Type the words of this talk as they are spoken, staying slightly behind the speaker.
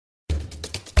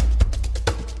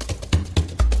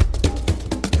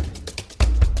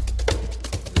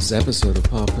This episode of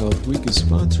Pop Health Week is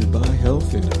sponsored by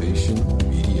Health Innovation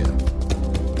Media.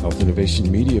 Health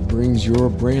Innovation Media brings your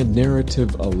brand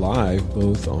narrative alive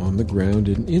both on the ground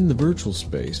and in the virtual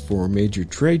space for a major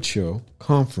trade show,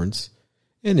 conference,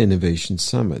 and innovation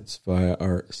summits via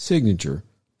our signature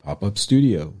pop-up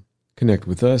studio. Connect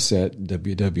with us at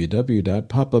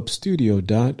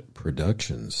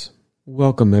www.popupstudio.productions.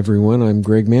 Welcome, everyone. I'm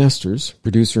Greg Masters,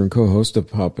 producer and co-host of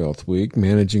Pop Health Week,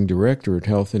 managing director at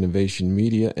Health Innovation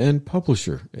Media, and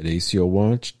publisher at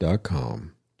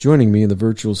ACOWatch.com. Joining me in the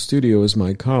virtual studio is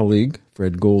my colleague,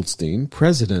 Fred Goldstein,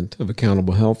 president of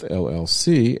Accountable Health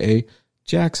LLC, a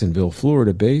Jacksonville,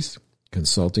 Florida-based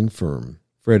consulting firm.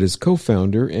 Fred is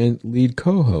co-founder and lead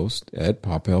co-host at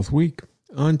Pop Health Week.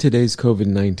 On today's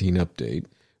COVID-19 update,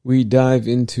 we dive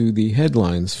into the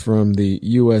headlines from the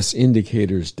U.S.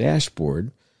 Indicators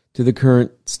Dashboard to the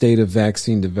current state of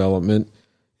vaccine development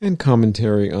and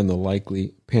commentary on the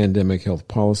likely pandemic health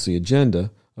policy agenda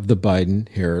of the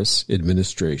Biden-Harris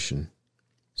administration.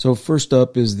 So first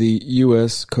up is the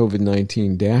U.S.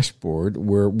 COVID-19 Dashboard,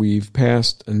 where we've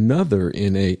passed another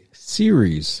in a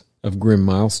series of grim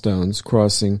milestones,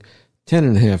 crossing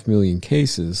 10.5 million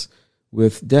cases,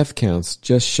 with death counts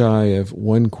just shy of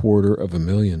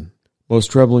 250,000. Most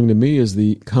troubling to me is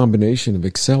the combination of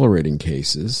accelerating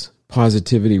cases,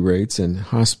 positivity rates, and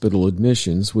hospital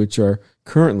admissions, which are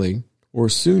currently or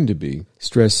soon to be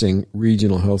stressing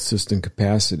regional health system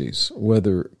capacities,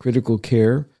 whether critical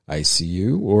care,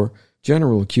 ICU, or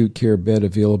general acute care bed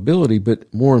availability,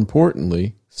 but more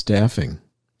importantly, staffing.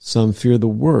 Some fear the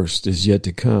worst is yet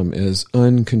to come as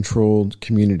uncontrolled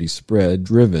community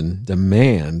spread-driven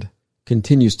demand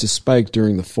continues to spike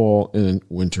during the fall and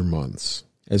winter months.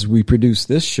 As we produce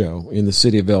this show in the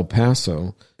city of El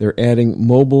Paso, they're adding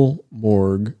mobile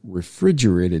morgue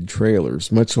refrigerated trailers,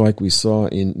 much like we saw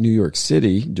in New York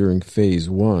City during Phase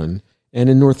 1. And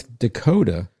in North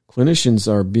Dakota, clinicians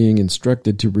are being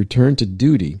instructed to return to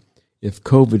duty if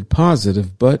COVID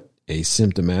positive but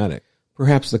asymptomatic.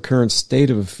 Perhaps the current state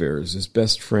of affairs is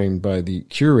best framed by the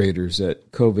curators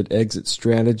at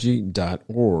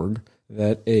covidexitstrategy.org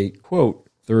that a, quote,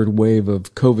 third wave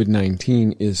of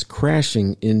COVID-19 is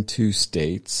crashing into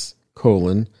states,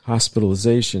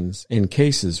 hospitalizations and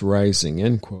cases rising,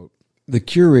 end quote. The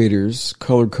curators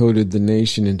color-coded the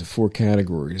nation into 4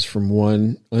 categories from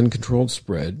 1, uncontrolled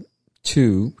spread,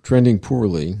 2, trending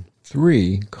poorly,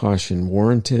 3, caution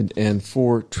warranted, and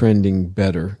 4, trending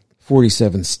better.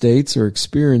 47 states are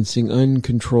experiencing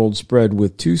uncontrolled spread,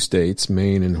 with 2 states,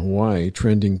 Maine and Hawaii,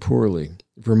 trending poorly.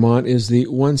 Vermont is the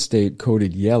one state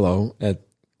coded yellow at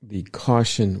the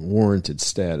caution warranted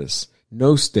status.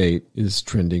 No state is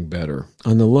trending better.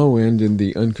 On the low end in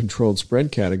the uncontrolled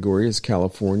spread category is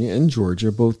California and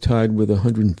Georgia, both tied with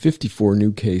 154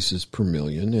 new cases per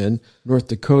million, and North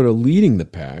Dakota leading the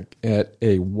pack at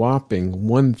a whopping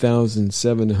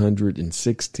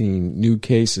 1,716 new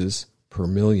cases per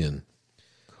million.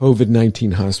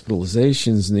 COVID-19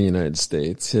 hospitalizations in the United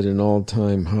States hit an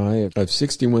all-time high of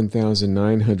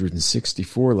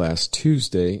 61,964 last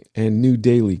Tuesday, and new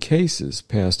daily cases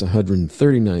passed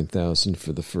 139,000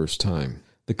 for the first time.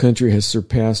 The country has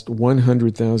surpassed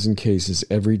 100,000 cases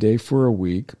every day for a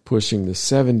week, pushing the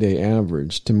 7-day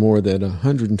average to more than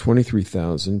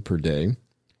 123,000 per day.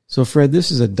 So, Fred,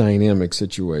 this is a dynamic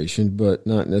situation, but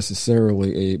not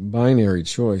necessarily a binary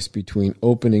choice between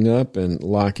opening up and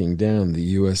locking down the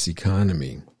U.S.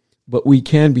 economy. But we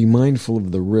can be mindful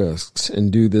of the risks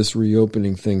and do this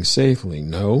reopening thing safely,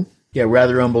 no? Yeah,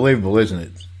 rather unbelievable, isn't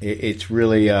it? It's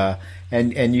really,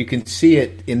 and you can see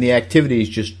it in the activities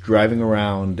just driving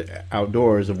around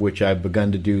outdoors, of which I've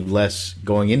begun to do less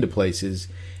going into places,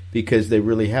 because they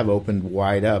really have opened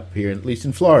wide up here, at least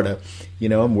in Florida,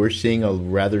 and we're seeing a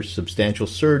rather substantial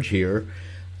surge here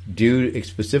due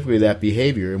specifically to that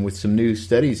behavior. And with some new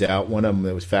studies out, one of them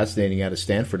that was fascinating out of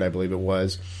Stanford, I believe it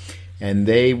was, and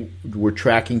they were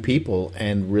tracking people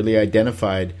and really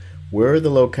identified where are the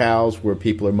locales where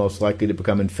people are most likely to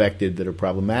become infected that are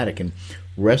problematic. And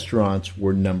restaurants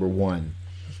were number one.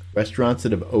 Restaurants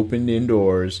that have opened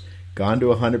indoors, gone to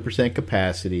 100%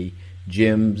 capacity,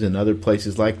 gyms and other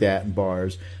places like that, and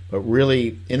bars. But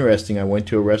really interesting, I went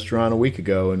to a restaurant a week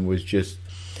ago and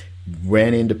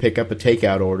ran in to pick up a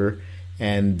takeout order,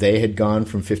 and they had gone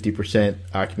from 50%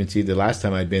 occupancy the last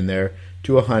time I'd been there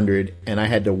to 100, and I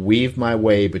had to weave my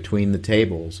way between the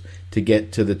tables to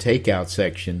get to the takeout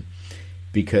section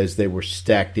because they were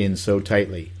stacked in so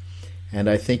tightly. And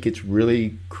I think it's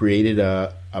really created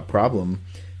a problem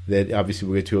that obviously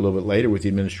we'll get to a little bit later with the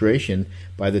administration.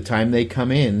 By the time they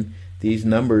come in, these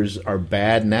numbers are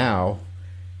bad now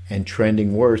and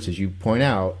trending worse, as you point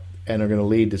out, and are going to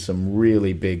lead to some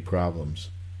really big problems.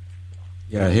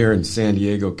 Yeah, here in San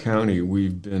Diego County,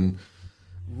 we've been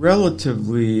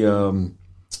relatively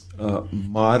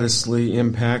modestly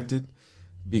impacted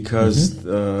because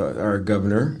our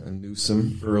governor,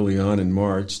 Newsom, early on in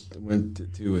March, went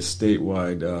to a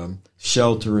statewide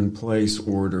shelter-in-place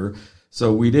order.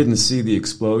 So we didn't see the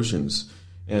explosions.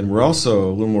 And we're also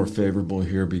a little more favorable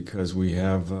here because we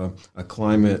have a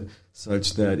climate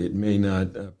such that it may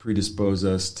not predispose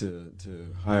us to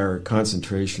higher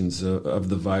concentrations of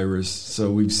the virus.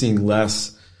 So we've seen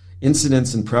less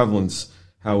incidence and prevalence.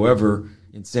 However,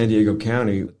 in San Diego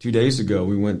County, 2 days ago,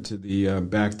 we went to the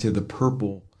back to the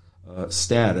purple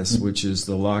status, which is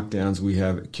the lockdowns. We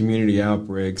have community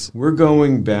outbreaks. We're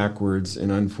going backwards,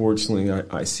 and unfortunately,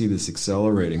 I see this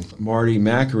accelerating. Marty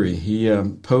Macri, he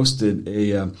posted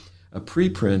a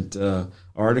preprint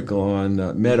article on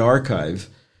MedArchive.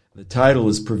 The title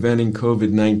is Preventing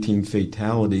COVID-19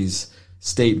 Fatalities,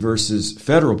 State versus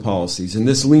Federal Policies. And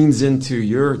this leans into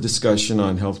your discussion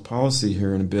on health policy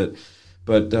here in a bit.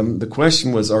 But the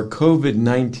question was, are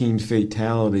COVID-19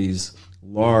 fatalities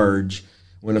large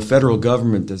when a federal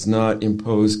government does not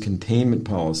impose containment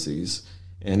policies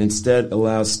and instead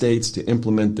allows states to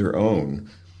implement their own?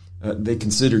 They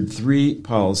considered three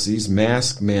policies: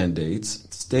 mask mandates,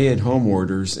 stay-at-home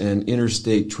orders, and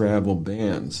interstate travel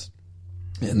bans.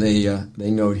 And they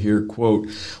note here, quote,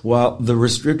 while the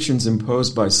restrictions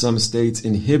imposed by some states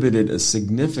inhibited a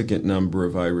significant number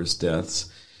of virus deaths,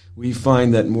 we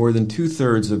find that more than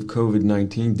two-thirds of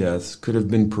COVID-19 deaths could have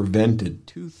been prevented.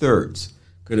 Two-thirds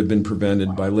could have been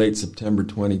prevented by late September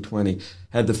 2020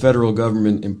 had the federal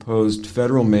government imposed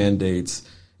federal mandates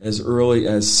as early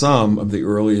as some of the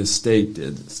earliest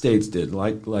states did,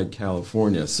 like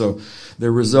California. So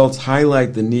their results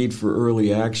highlight the need for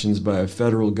early actions by a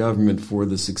federal government for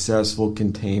the successful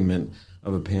containment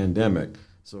of a pandemic.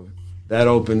 So that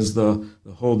opens the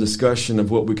whole discussion of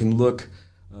what we can look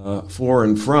for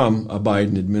and from a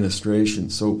Biden administration.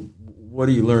 So what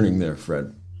are you learning there,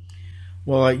 Fred?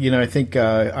 Well, I think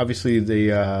obviously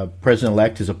the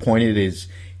president-elect has appointed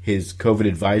his COVID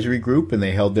advisory group, and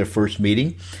they held their first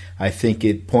meeting. I think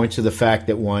it points to the fact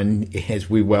that, one, as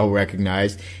we well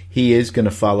recognize, he is going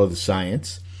to follow the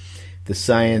science.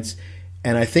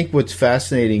 And I think what's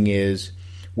fascinating is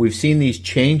we've seen these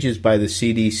changes by the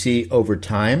CDC over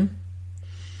time.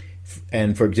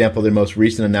 And, for example, their most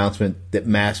recent announcement that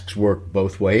masks work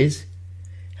both ways,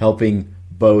 helping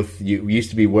both. You used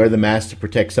to be wear the mask to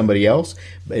protect somebody else,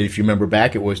 but if you remember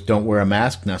back, it was don't wear a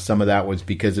mask. Now, some of that was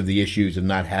because of the issues of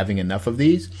not having enough of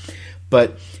these.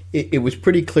 But it was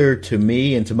pretty clear to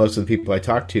me and to most of the people I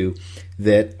talked to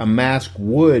that a mask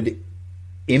would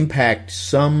impact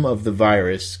some of the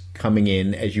virus coming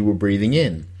in as you were breathing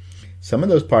in. Some of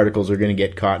those particles are going to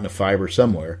get caught in a fiber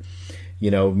somewhere.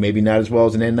 Maybe not as well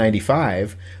as an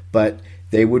N95, but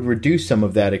they would reduce some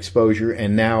of that exposure.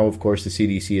 And now, of course, the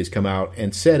CDC has come out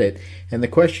and said it. And the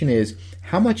question is,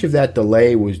 how much of that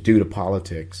delay was due to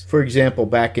politics? For example,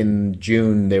 back in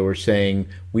June, they were saying,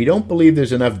 we don't believe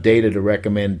there's enough data to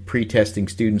recommend pre-testing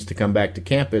students to come back to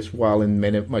campus, while in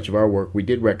much of our work, we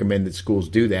did recommend that schools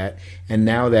do that. And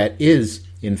now that is,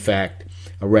 in fact,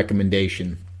 a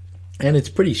recommendation. And it's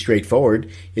pretty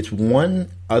straightforward. It's one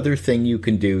other thing you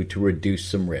can do to reduce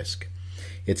some risk.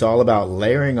 It's all about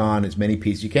layering on as many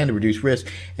pieces you can to reduce risk.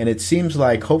 And it seems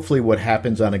like hopefully what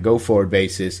happens on a go-forward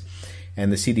basis,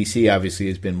 and the CDC obviously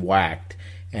has been whacked,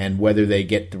 and whether they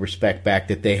get the respect back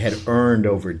that they had earned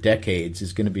over decades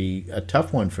is going to be a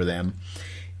tough one for them,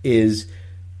 is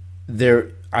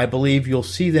I believe you'll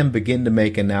see them begin to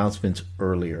make announcements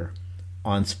earlier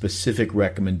on specific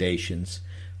recommendations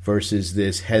versus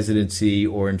this hesitancy,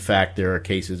 or in fact there are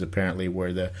cases apparently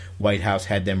where the White House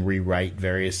had them rewrite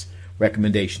various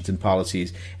recommendations and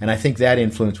policies. And I think that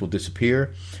influence will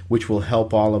disappear, which will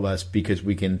help all of us because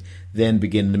we can then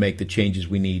begin to make the changes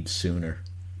we need sooner.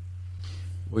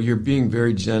 Well, you're being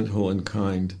very gentle and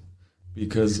kind,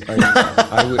 because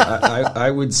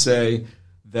I would say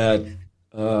that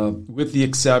with the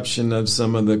exception of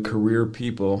some of the career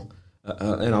people,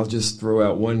 and I'll just throw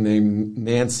out one name,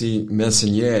 Nancy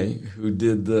Messonnier, who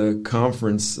did the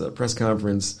press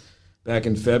conference back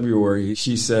in February.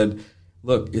 She said,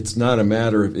 look, it's not a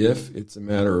matter of if, it's a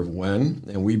matter of when,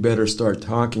 and we better start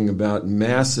talking about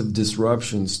massive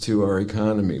disruptions to our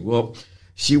economy. Well,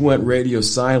 she went radio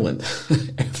silent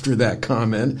after that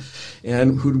comment,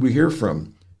 and who did we hear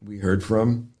from? We heard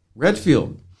from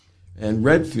Redfield, and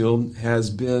Redfield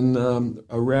has been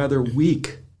a rather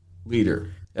weak leader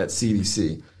at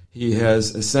CDC. He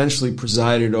has essentially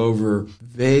presided over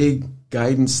vague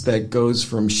guidance that goes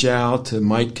from shall to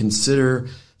might consider.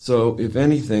 So if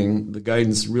anything, the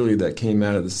guidance really that came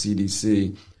out of the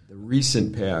CDC the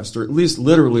recent past, or at least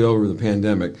literally over the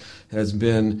pandemic, has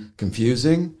been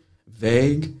confusing,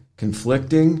 vague,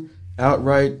 conflicting,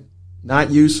 outright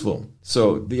not useful.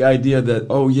 So the idea that,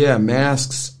 oh yeah,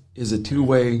 masks is a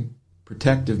two-way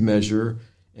protective measure,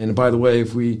 and by the way,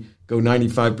 if we go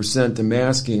 95% to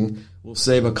masking, we'll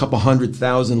save a couple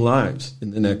 100,000 lives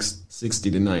in the next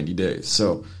 60 to 90 days.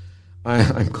 So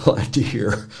I'm glad to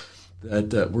hear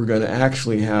that we're going to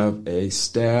actually have a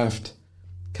staffed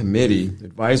committee,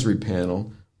 advisory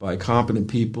panel by competent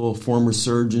people, former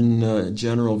Surgeon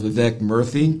General Vivek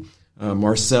Murthy,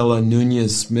 Marcella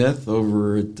Nunez-Smith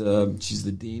over at, she's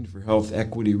the Dean for Health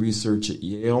Equity Research at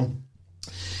Yale,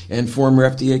 and former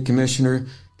FDA Commissioner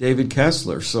David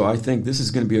Kessler. So I think this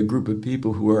is going to be a group of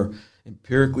people who are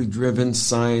empirically driven,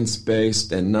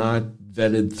 science-based, and not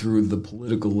vetted through the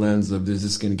political lens of, is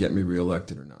this going to get me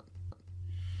reelected or not?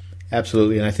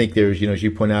 Absolutely. And I think there's, as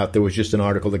you point out, there was just an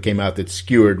article that came out that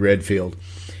skewered Redfield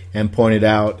and pointed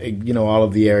out, all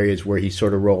of the areas where he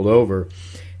sort of rolled over.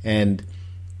 And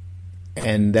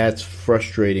that's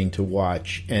frustrating to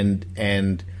watch.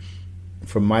 And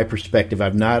from my perspective,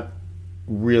 I've not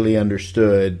really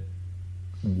understood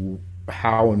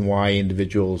how and why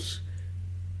individuals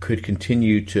could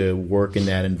continue to work in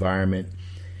that environment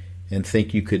and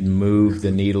think you could move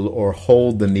the needle or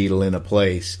hold the needle in a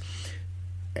place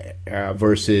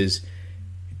versus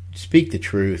speak the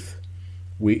truth.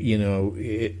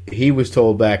 He was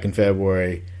told back in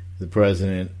February, the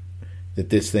president, that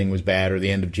this thing was bad, or the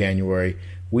end of January.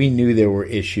 We knew there were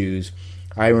issues.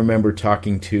 I remember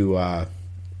talking to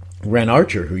Ren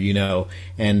Archer, who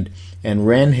and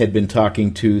Ren had been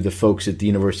talking to the folks at the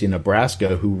University of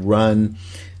Nebraska who run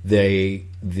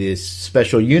this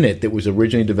special unit that was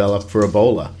originally developed for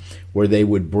Ebola, where they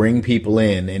would bring people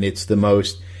in, and it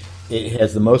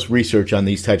has the most research on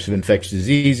these types of infectious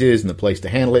diseases and the place to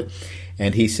handle it.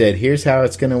 And he said, here's how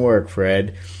it's going to work,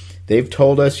 Fred. They've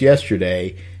told us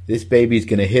yesterday this baby's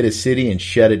going to hit a city and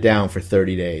shut it down for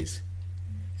 30 days.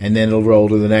 And then it'll roll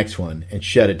to the next one and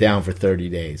shut it down for 30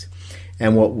 days.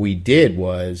 And what we did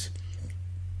was,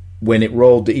 when it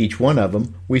rolled to each one of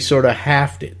them, we sort of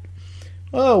halved it.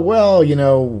 Oh, well,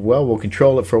 we'll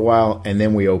control it for a while, and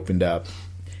then we opened up.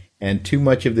 And too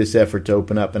much of this effort to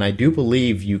open up, and I do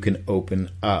believe you can open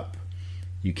up.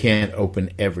 You can't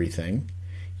open everything.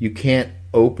 You can't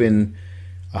open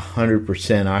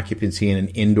 100% occupancy in an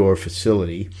indoor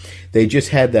facility. They just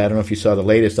had that, I don't know if you saw the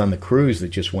latest on the cruise that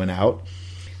just went out.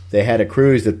 They had a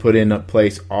cruise that put in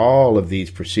place all of these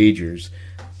procedures,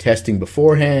 testing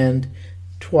beforehand,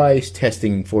 twice,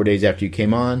 testing 4 days after you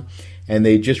came on, and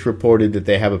they just reported that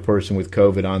they have a person with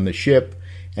COVID on the ship,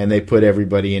 and they put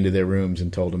everybody into their rooms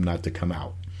and told them not to come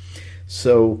out.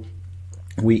 So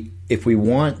if we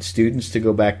want students to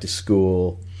go back to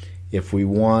school, if we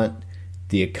want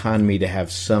the economy to have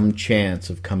some chance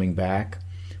of coming back,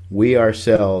 we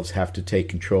ourselves have to take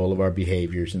control of our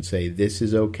behaviors and say, this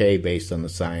is okay based on the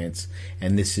science,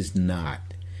 and this is not.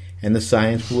 And the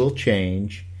science will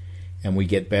change, and we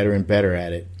get better and better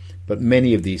at it. But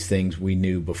many of these things we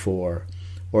knew before,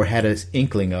 or had an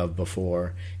inkling of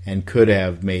before, and could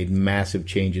have made massive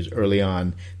changes early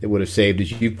on that would have saved,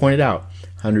 as you pointed out,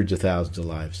 hundreds of thousands of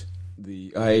lives.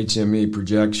 The IHME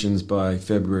projections by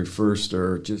February 1st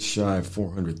are just shy of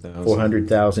 400,000.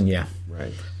 400,000, yeah.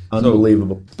 Right.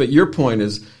 Unbelievable. But your point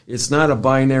is, it's not a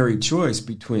binary choice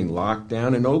between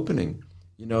lockdown and opening.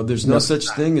 There's no such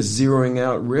thing as zeroing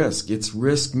out risk. It's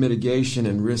risk mitigation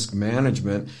and risk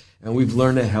management, and we've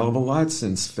learned a hell of a lot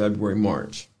since February,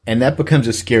 March. And that becomes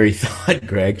a scary thought,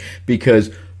 Greg,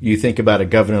 because you think about a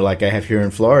governor like I have here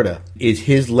in Florida. Is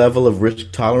his level of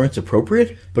risk tolerance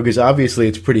appropriate? Because obviously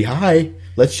it's pretty high.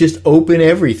 Let's just open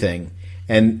everything.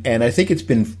 And I think it's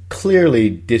been clearly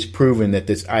disproven that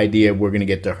this idea we're going to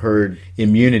get to herd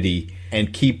immunity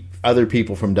and keep other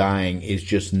people from dying is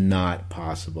just not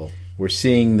possible. We're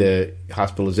seeing the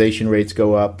hospitalization rates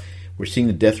go up. We're seeing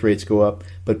the death rates go up.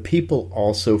 But people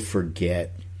also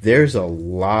forget there's a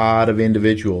lot of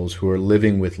individuals who are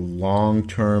living with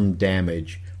long-term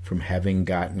damage from having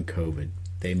gotten COVID.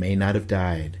 They may not have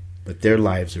died, but their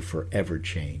lives are forever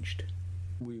changed.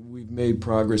 We've made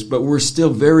progress, but we're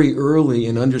still very early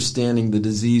in understanding the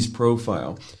disease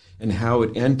profile and how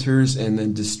it enters and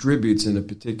then distributes in a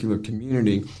particular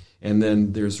community. And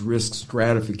then there's risk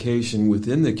stratification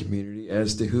within the community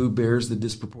as to who bears the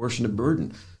disproportionate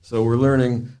burden. So we're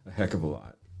learning a heck of a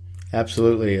lot.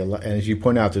 Absolutely. And as you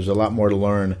point out, there's a lot more to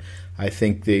learn. I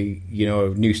think a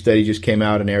new study just came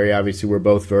out, an area obviously we're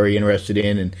both very interested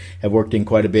in and have worked in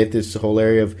quite a bit. This whole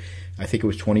area of, I think it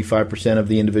was 25% of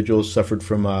the individuals suffered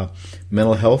from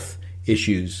mental health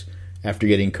issues after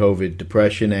getting COVID: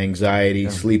 depression, anxiety,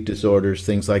 sleep disorders,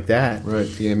 things like that. Right,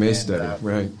 the AMA study,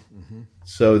 right.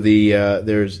 So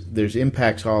there's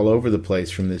impacts all over the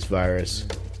place from this virus.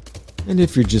 And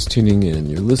if you're just tuning in,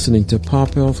 you're listening to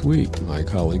Pop Health Week. My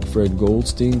colleague Fred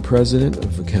Goldstein, president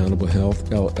of Accountable Health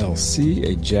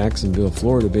LLC, a Jacksonville,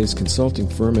 Florida-based consulting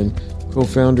firm and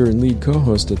co-founder and lead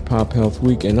co-host at Pop Health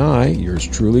Week, and I, yours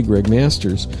truly, Greg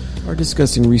Masters, are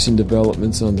discussing recent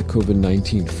developments on the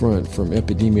COVID-19 front, from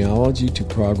epidemiology to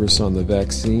progress on the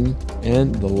vaccine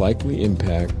and the likely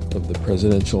impact of the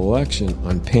presidential election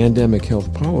on pandemic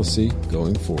health policy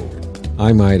going forward.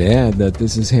 I might add that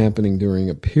this is happening during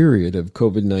a period of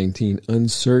COVID-19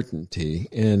 uncertainty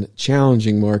and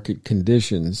challenging market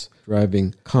conditions,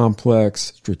 driving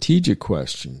complex strategic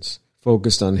questions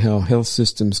focused on how health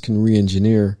systems can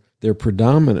re-engineer their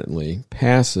predominantly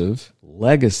passive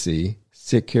legacy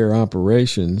sick care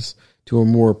operations to a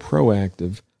more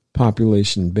proactive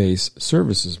population-based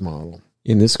services model.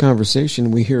 In this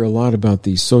conversation, we hear a lot about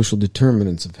the social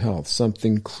determinants of health,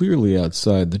 something clearly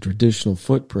outside the traditional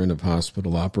footprint of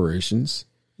hospital operations.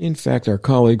 In fact, our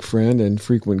colleague, friend, and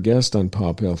frequent guest on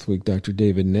Pop Health Week, Dr.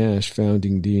 David Nash,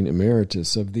 founding Dean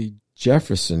Emeritus of the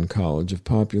Jefferson College of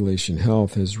Population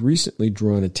Health, has recently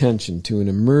drawn attention to an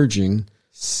emerging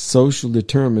social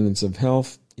determinants of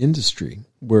health industry,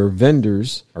 where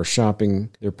vendors are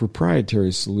shopping their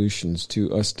proprietary solutions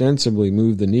to ostensibly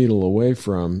move the needle away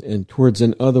from and towards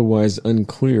an otherwise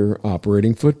unclear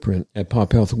operating footprint. At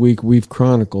Pop Health Week, we've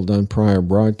chronicled on prior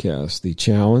broadcasts the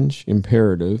challenge,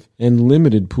 imperative, and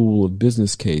limited pool of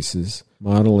business cases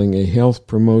modeling a health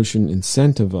promotion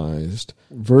incentivized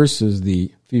versus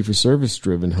the fee-for-service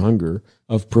driven hunger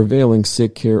of prevailing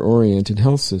sick care-oriented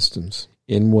health systems.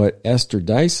 In what Esther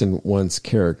Dyson once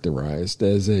characterized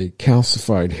as a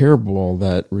calcified hairball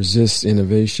that resists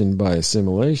innovation by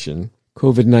assimilation,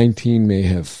 COVID-19 may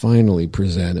have finally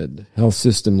presented health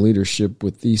system leadership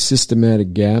with the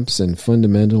systematic gaps and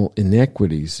fundamental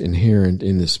inequities inherent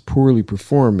in this poorly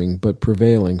performing but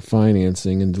prevailing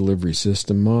financing and delivery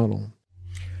system model.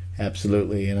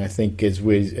 Absolutely, and I think as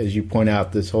you point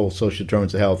out, this whole social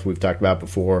determinants of health we've talked about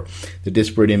before, the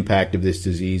disparate impact of this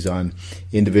disease on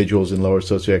individuals in lower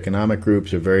socioeconomic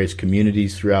groups or various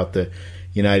communities throughout the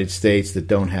United States that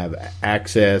don't have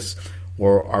access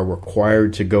or are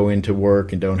required to go into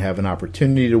work and don't have an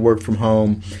opportunity to work from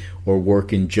home or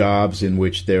work in jobs in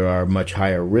which there are much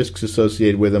higher risks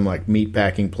associated with them, like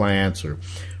meatpacking plants or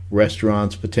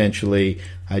restaurants potentially.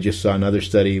 I just saw another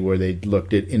study where they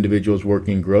looked at individuals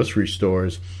working in grocery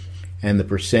stores, and the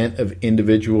percent of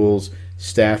individuals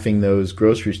staffing those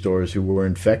grocery stores who were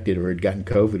infected or had gotten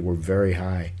COVID were very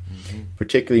high,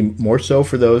 particularly more so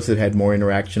for those that had more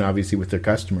interaction, obviously, with their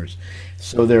customers.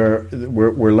 So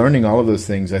we're learning all of those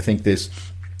things. I think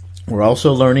we're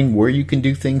also learning where you can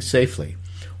do things safely,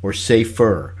 or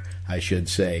safer, I should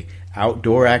say,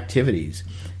 outdoor activities.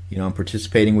 I'm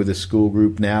participating with a school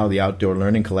group now, the Outdoor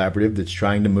Learning Collaborative, that's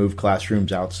trying to move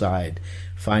classrooms outside,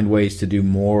 find ways to do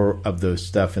more of those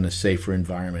stuff in a safer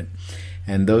environment.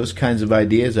 And those kinds of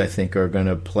ideas, I think, are going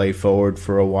to play forward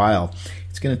for a while.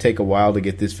 It's going to take a while to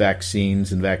get these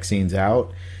vaccines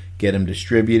out, get them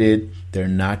distributed. They're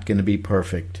not going to be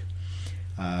perfect.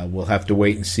 We'll have to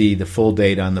wait and see the full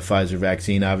data on the Pfizer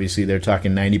vaccine. Obviously, they're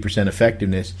talking 90%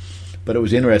 effectiveness. But it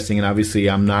was interesting, and obviously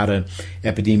I'm not an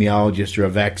epidemiologist or a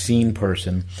vaccine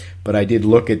person, but I did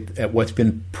look at what's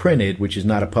been printed, which is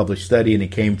not a published study, and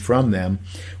it came from them,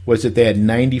 was that they had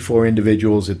 94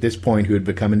 individuals at this point who had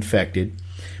become infected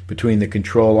between the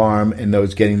control arm and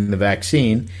those getting the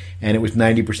vaccine, and it was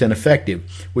 90% effective,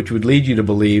 which would lead you to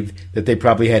believe that they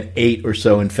probably had 8 or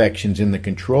so infections in the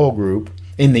control group,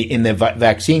 in the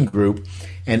vaccine group,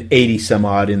 and 80 some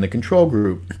odd in the control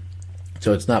group.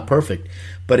 So it's not perfect.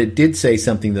 But it did say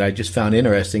something that I just found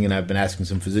interesting, and I've been asking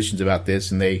some physicians about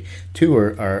this, and they too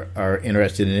are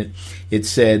interested in it. It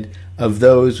said, of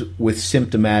those with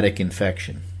symptomatic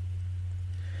infection.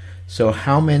 So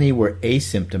how many were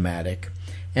asymptomatic?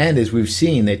 And as we've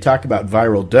seen, they talk about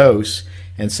viral dose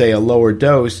and say a lower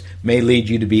dose may lead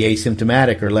you to be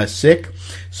asymptomatic or less sick.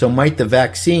 So might the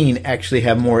vaccine actually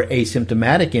have more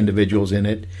asymptomatic individuals in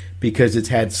it because it's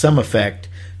had some effect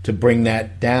to bring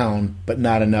that down, but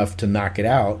not enough to knock it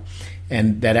out.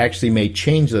 And that actually may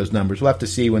change those numbers. We'll have to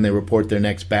see when they report their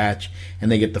next batch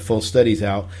and they get the full studies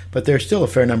out. But there's still a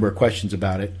fair number of questions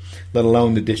about it, let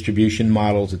alone the distribution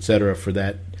models, et cetera, for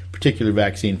that particular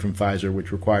vaccine from Pfizer,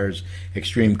 which requires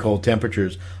extreme cold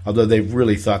temperatures, although they've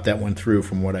really thought that one through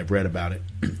from what I've read about it.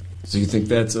 So you think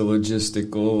that's a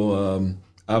logistical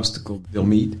obstacle they'll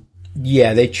meet?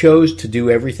 Yeah, they chose to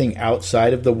do everything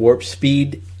outside of the warp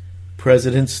speed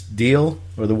president's deal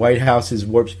or the White House's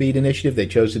Warp Speed initiative. They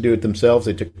chose to do it themselves.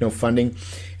 They took no funding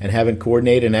and haven't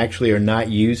coordinated, and actually are not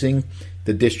using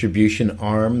the distribution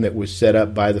arm that was set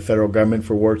up by the federal government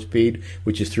for Warp Speed,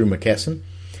 which is through McKesson.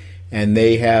 And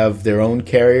they have their own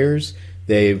carriers.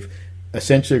 They've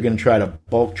essentially are going to try to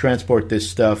bulk transport this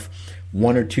stuff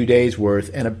 1 or 2 days worth.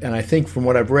 And I think from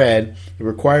what I've read, it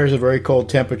requires a very cold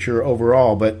temperature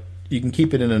overall, but you can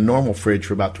keep it in a normal fridge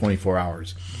for about 24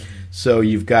 hours. So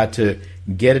you've got to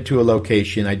get it to a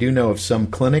location. I do know of some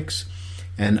clinics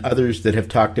and others that have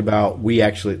talked about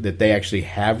that they actually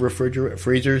have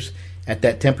freezers at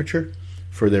that temperature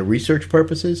for their research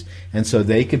purposes, and so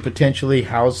they could potentially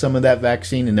house some of that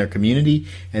vaccine in their community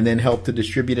and then help to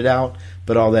distribute it out.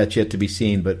 But all that's yet to be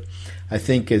seen. But I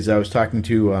think, as I was talking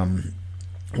to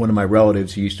one of my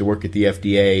relatives who used to work at the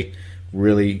FDA,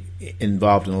 really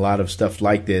involved in a lot of stuff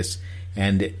like this,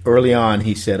 and early on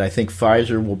he said, I think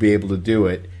Pfizer will be able to do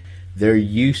it. They're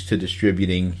used to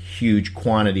distributing huge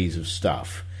quantities of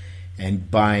stuff and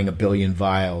buying 1 billion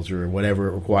vials or whatever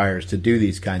it requires to do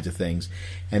these kinds of things.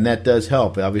 And that does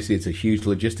help. Obviously, it's a huge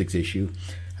logistics issue.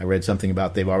 I read something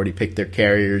about they've already picked their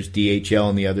carriers, DHL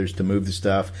and the others, to move the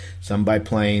stuff, some by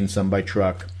plane, some by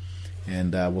truck.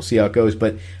 And we'll see how it goes.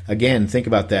 But again, think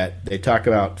about that. They talk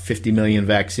about 50 million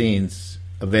vaccines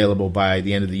available by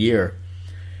the end of the year.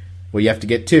 Well, you have to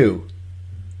get 2.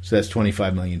 So that's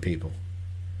 25 million people.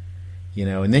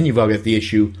 And then you've all got the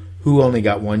issue, who only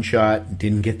got 1 shot,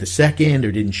 didn't get the second,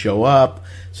 or didn't show up.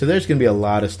 So there's going to be a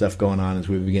lot of stuff going on as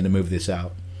we begin to move this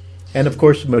out. And, of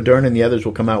course, Moderna and the others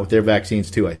will come out with their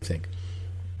vaccines, too, I think.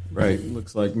 Right.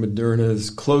 Looks like Moderna is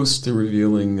close to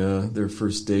revealing their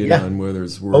first data on whether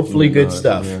it's working. Hopefully good not.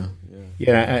 stuff.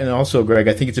 Yeah, and also, Greg,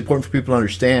 I think it's important for people to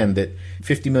understand that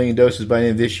 50 million doses by the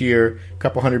end of this year, a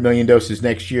couple 100 million doses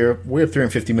next year. We have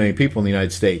 350 million people in the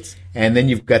United States. And then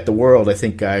you've got the world. I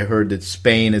think I heard that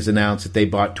Spain has announced that they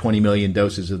bought 20 million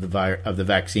doses of the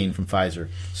vaccine from Pfizer.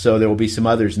 So there will be some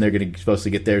others, and they're supposed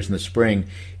to get theirs in the spring.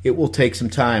 It will take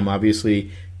some time. Obviously,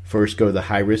 first go to the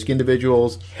high-risk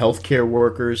individuals, healthcare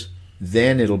workers.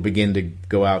 Then it'll begin to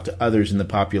go out to others in the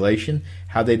population.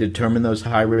 How they determine those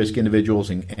high-risk individuals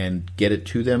and get it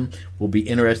to them will be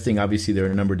interesting. Obviously, there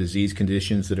are a number of disease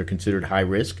conditions that are considered high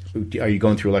risk. Are you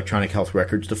going through electronic health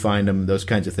records to find them? Those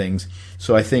kinds of things.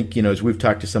 So I think, as we've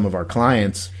talked to some of our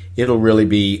clients, it'll really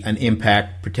be an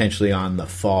impact potentially on the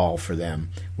fall for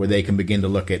them, where they can begin to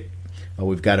look at,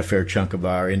 we've got a fair chunk of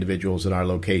our individuals at our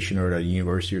location or at a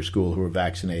university or school who are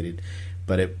vaccinated,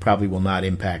 but it probably will not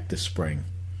impact the spring.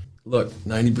 Look,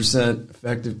 90%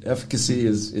 effective efficacy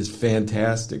is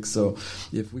fantastic. So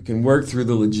if we can work through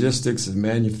the logistics of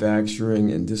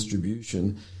manufacturing and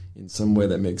distribution in some way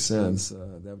that makes sense,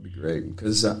 that would be great.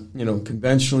 Because,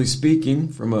 conventionally speaking,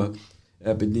 from a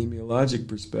epidemiologic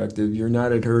perspective, you're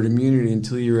not at herd immunity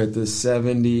until you're at the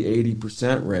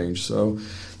 70-80% range. So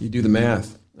you do the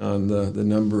math on the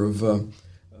number of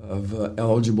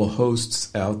eligible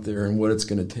hosts out there and what it's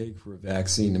going to take for a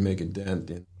vaccine to make a dent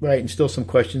in. Right, and still some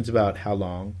questions about how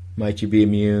long might you be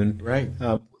immune. Right.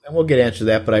 And we'll get answer to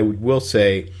that, but I will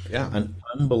say an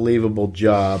unbelievable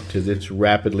job to this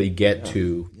rapidly get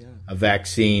to a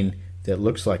vaccine that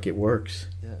looks like it works.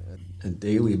 Yeah, and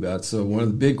daily about. So one of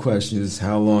the big questions is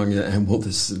how long will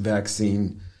this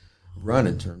vaccine run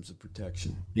in terms of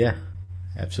protection? Yeah,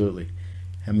 absolutely.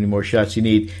 How many more shots you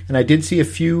need. And I did see a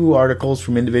few articles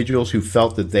from individuals who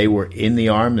felt that they were in the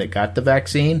arm that got the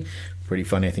vaccine. Pretty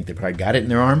funny. I think they probably got it in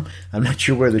their arm. I'm not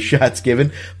sure where the shot's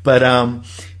given. But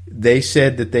they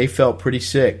said that they felt pretty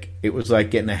sick. It was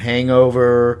like getting a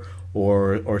hangover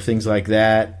or things like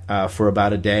that for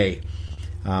about a day.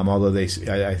 Although I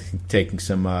think taking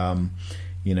some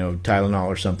Tylenol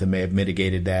or something may have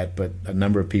mitigated that. But a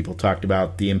number of people talked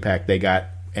about the impact they got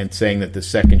and saying that the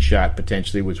second shot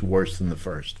potentially was worse than the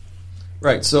first.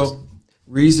 Right. So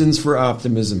reasons for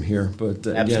optimism here, but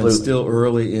again, still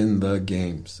early in the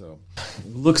game. So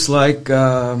it looks like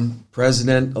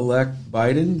President-elect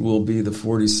Biden will be the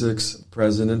 46th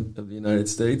president of the United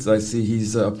States. I see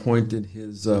he's appointed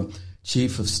his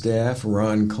chief of staff,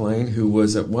 Ron Klain, who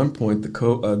was at one point the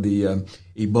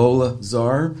Ebola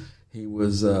czar.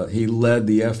 He led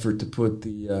the effort to put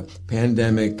the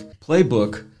pandemic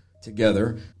playbook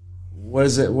together. What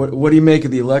is it? What do you make of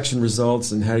the election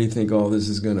results, and how do you think all this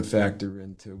is going to factor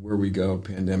into where we go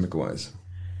pandemic-wise?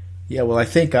 Yeah, well, I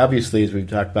think obviously, as we've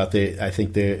talked about, I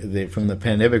think from the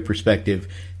pandemic perspective,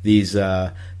 these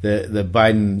the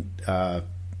Biden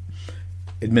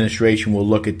administration will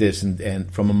look at this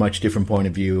and from a much different point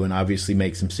of view and obviously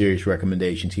make some serious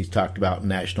recommendations. He's talked about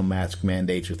national mask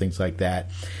mandates or things like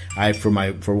that. I,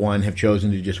 for one, have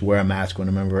chosen to just wear a mask when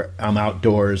I'm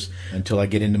outdoors until I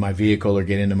get into my vehicle or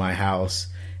get into my house,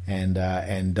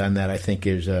 and done that. I think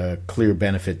there's a clear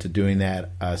benefit to doing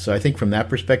that. So I think from that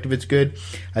perspective, it's good.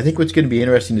 I think what's going to be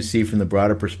interesting to see from the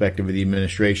broader perspective of the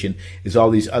administration is all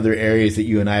these other areas that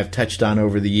you and I have touched on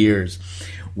over the years.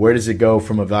 Where does it go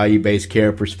from a value-based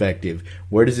care perspective?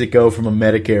 Where does it go from a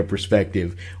Medicare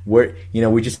perspective? Where,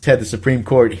 we just had the Supreme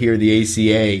Court hear the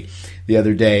ACA the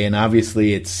other day, and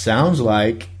obviously it sounds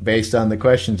like, based on the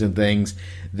questions and things,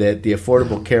 that the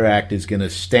Affordable Care Act is going to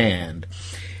stand.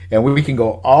 And we can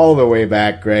go all the way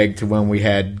back, Greg, to when we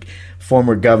had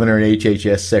former Governor and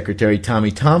HHS Secretary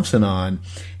Tommy Thompson on,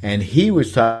 and he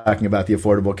was talking about the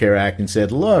Affordable Care Act and said,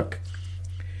 look,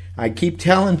 I keep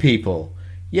telling people,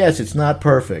 yes, it's not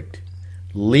perfect.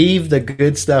 Leave the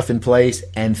good stuff in place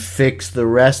and fix the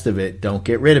rest of it. Don't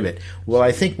get rid of it. Well,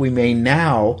 I think we may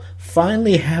now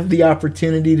finally have the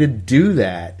opportunity to do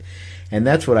that. And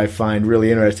that's what I find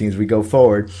really interesting as we go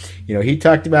forward. He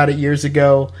talked about it years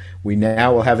ago. We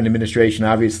now will have an administration.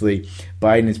 Obviously,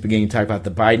 Biden is beginning to talk about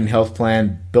the Biden health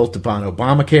plan built upon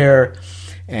Obamacare.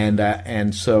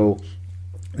 And so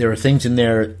there are things in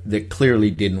there that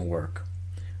clearly didn't work.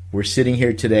 We're sitting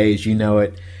here today, as you know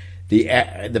it,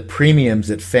 the premiums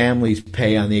that families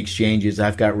pay on the exchanges.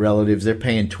 I've got relatives, they're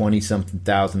paying $20-something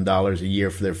thousand a year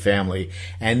for their family,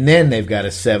 and then they've got a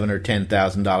 $7,000 or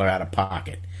 $10,000 out of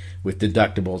pocket with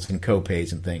deductibles and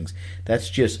copays and things. That's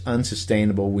just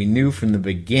unsustainable. We knew from the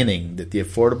beginning that the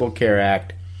Affordable Care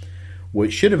Act,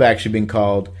 what should have actually been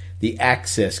called the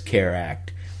Access Care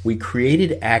Act. We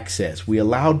created access. We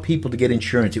allowed people to get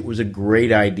insurance. It was a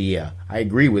great idea. I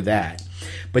agree with that.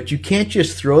 But you can't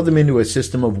just throw them into a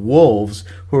system of wolves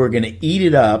who are going to eat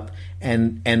it up,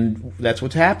 and that's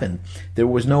what's happened. There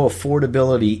was no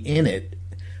affordability in it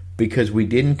because we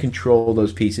didn't control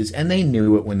those pieces, and they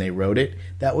knew it when they wrote it.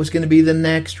 That was going to be the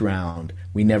next round.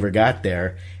 We never got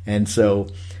there. And so,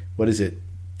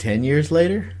 10 years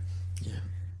later? Yeah.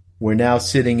 We're now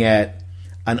sitting at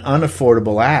an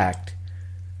unaffordable act,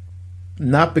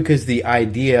 not because the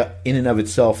idea in and of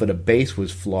itself at a base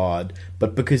was flawed,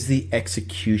 but because the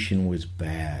execution was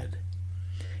bad.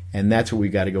 And that's what we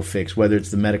got to go fix, whether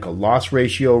it's the medical loss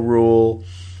ratio rule,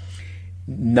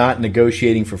 not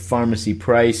negotiating for pharmacy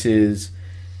prices,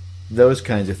 those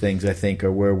kinds of things, I think,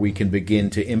 are where we can begin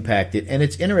to impact it. And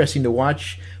it's interesting to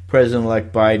watch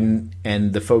President-elect Biden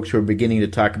and the folks who are beginning to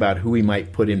talk about who he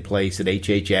might put in place at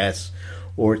HHS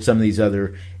or at some of these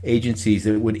other agencies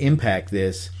that would impact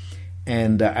this.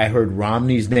 And I heard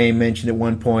Romney's name mentioned at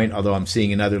one point, although I'm seeing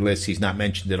in other lists he's not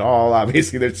mentioned at all.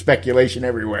 Obviously, there's speculation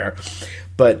everywhere.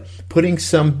 But putting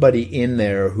somebody in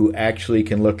there who actually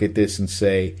can look at this and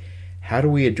say, how do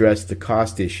we address the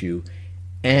cost issue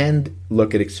and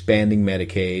look at expanding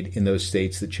Medicaid in those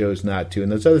states that chose not to?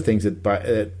 And those other things that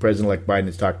President-elect Biden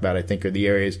has talked about, I think, are the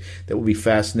areas that will be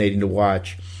fascinating to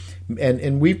watch.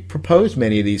 And we've proposed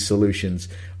many of these solutions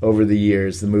over the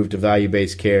years, the move to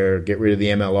value-based care, get rid of the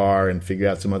MLR, and figure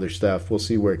out some other stuff. We'll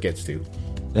see where it gets to.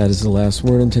 That is the last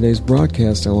word on today's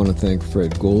broadcast. I want to thank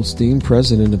Fred Goldstein,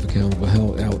 president of Accountable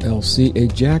Health LLC, a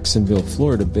Jacksonville,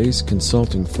 Florida-based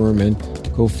consulting firm and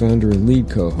co-founder and lead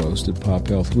co-host at Pop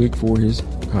Health Week, for his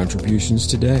contributions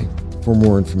today. For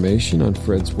more information on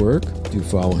Fred's work, do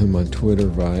follow him on Twitter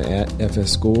via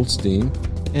 @FSGoldstein.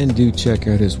 And do check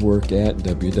out his work at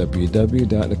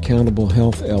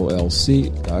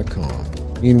www.accountablehealthllc.com.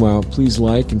 Meanwhile, please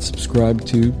like and subscribe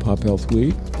to Pop Health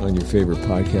Week on your favorite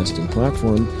podcasting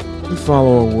platform and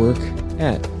follow our work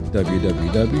at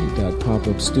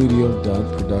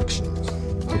www.popupstudio.productions.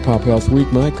 For Pop Health Week,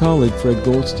 my colleague Fred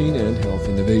Goldstein and Health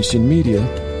Innovation Media,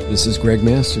 this is Greg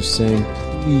Masters saying,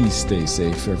 please stay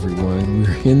safe, everyone.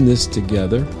 We're in this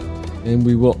together. And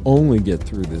we will only get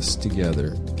through this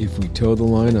together if we toe the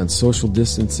line on social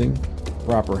distancing,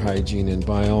 proper hygiene, and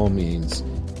by all means,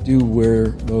 do wear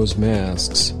those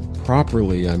masks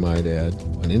properly, I might add,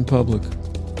 when in public.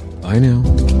 Bye now.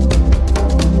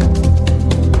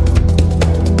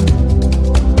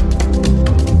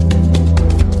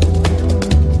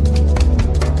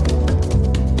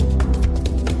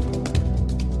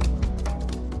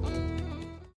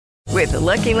 With the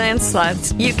Lucky Land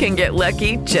Slots, you can get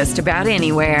lucky just about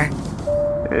anywhere.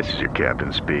 This is your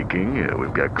captain speaking.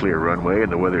 We've got clear runway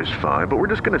and the weather's fine, but we're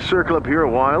just going to circle up here a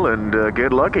while and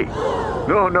get lucky.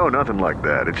 No, nothing like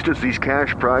that. It's just these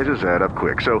cash prizes add up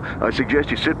quick. So I suggest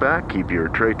you sit back, keep your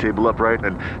tray table upright,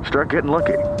 and start getting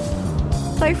lucky.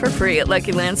 Play for free at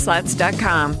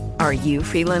LuckyLandSlots.com. Are you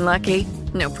feeling lucky?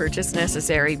 No purchase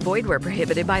necessary. Void where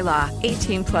prohibited by law.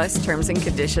 18+ terms and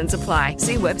conditions apply.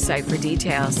 See website for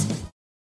details.